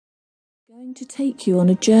Going to take you on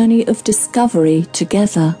a journey of discovery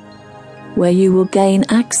together, where you will gain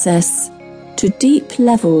access to deep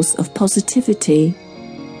levels of positivity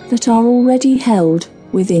that are already held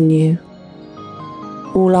within you.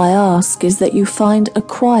 All I ask is that you find a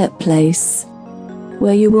quiet place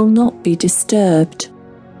where you will not be disturbed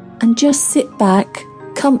and just sit back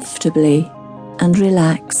comfortably and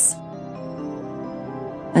relax.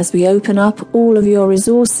 As we open up all of your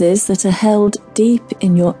resources that are held deep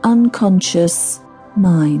in your unconscious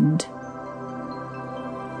mind.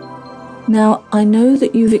 Now, I know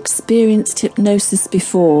that you've experienced hypnosis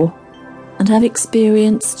before and have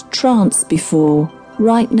experienced trance before,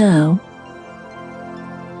 right now.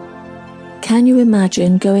 Can you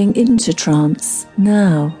imagine going into trance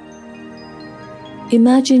now?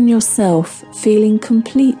 Imagine yourself feeling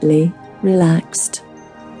completely relaxed.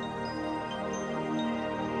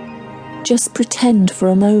 Just pretend for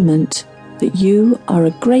a moment that you are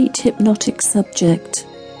a great hypnotic subject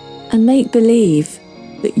and make believe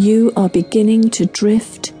that you are beginning to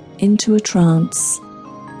drift into a trance.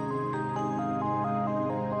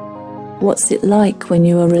 What's it like when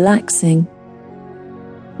you are relaxing?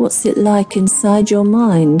 What's it like inside your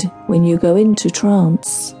mind when you go into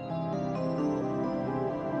trance?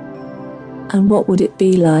 And what would it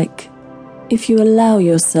be like if you allow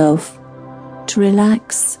yourself to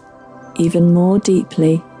relax even more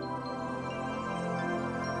deeply?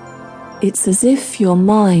 It's as if your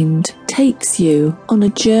mind takes you on a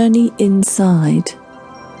journey inside.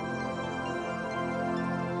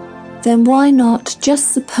 Then why not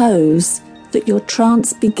just suppose that your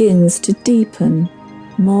trance begins to deepen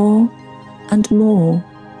more and more,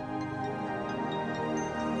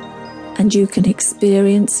 and you can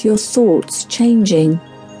experience your thoughts changing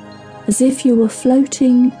as if you were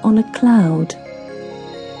floating on a cloud.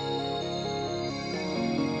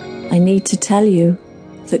 I need to tell you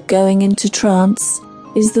that going into trance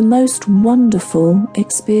is the most wonderful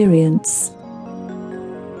experience.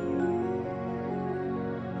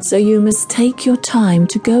 So you must take your time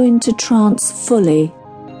to go into trance fully,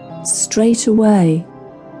 straight away,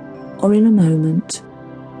 or in a moment.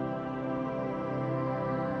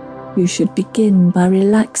 You should begin by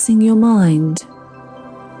relaxing your mind.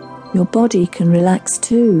 Your body can relax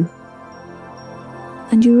too,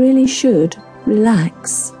 and you really should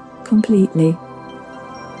relax completely.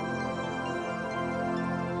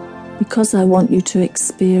 Because I want you to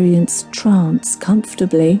experience trance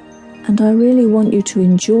comfortably, and I really want you to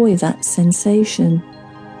enjoy that sensation.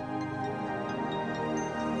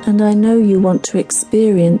 And I know you want to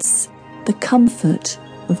experience the comfort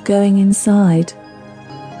of going inside,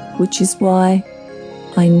 which is why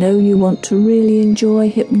I know you want to really enjoy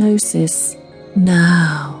hypnosis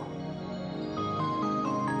now.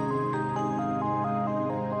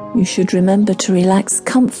 You should remember to relax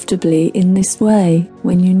comfortably in this way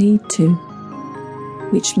when you need to,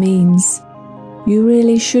 which means you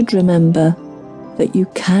really should remember that you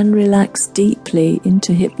can relax deeply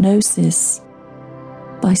into hypnosis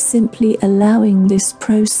by simply allowing this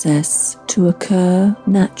process to occur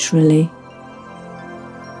naturally.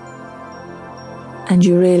 And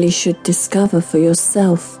you really should discover for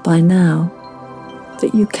yourself by now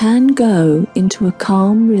that you can go into a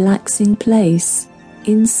calm, relaxing place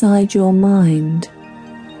inside your mind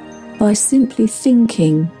by simply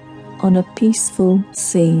thinking on a peaceful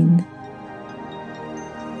scene.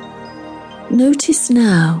 Notice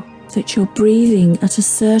now that you're breathing at a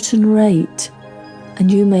certain rate, and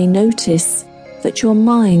you may notice that your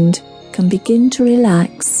mind can begin to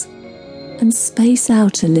relax and space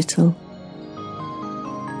out a little.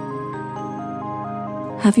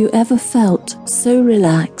 Have you ever felt so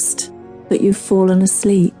relaxed that you've fallen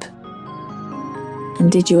asleep?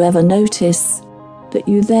 And did you ever notice that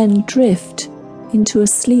you then drift into a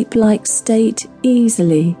sleep-like state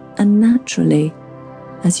easily and naturally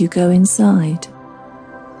as you go inside?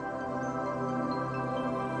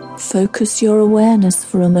 Focus your awareness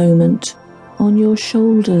for a moment on your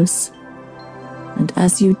shoulders, and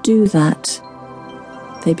as you do that,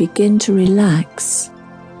 they begin to relax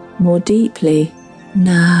more deeply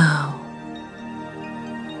now.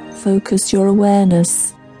 Focus your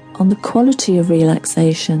awareness on the quality of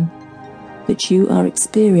relaxation that you are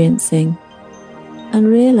experiencing, and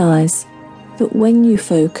realize that when you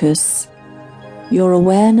focus, your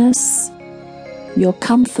awareness, your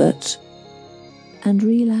comfort, and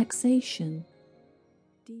relaxation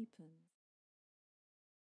deepens.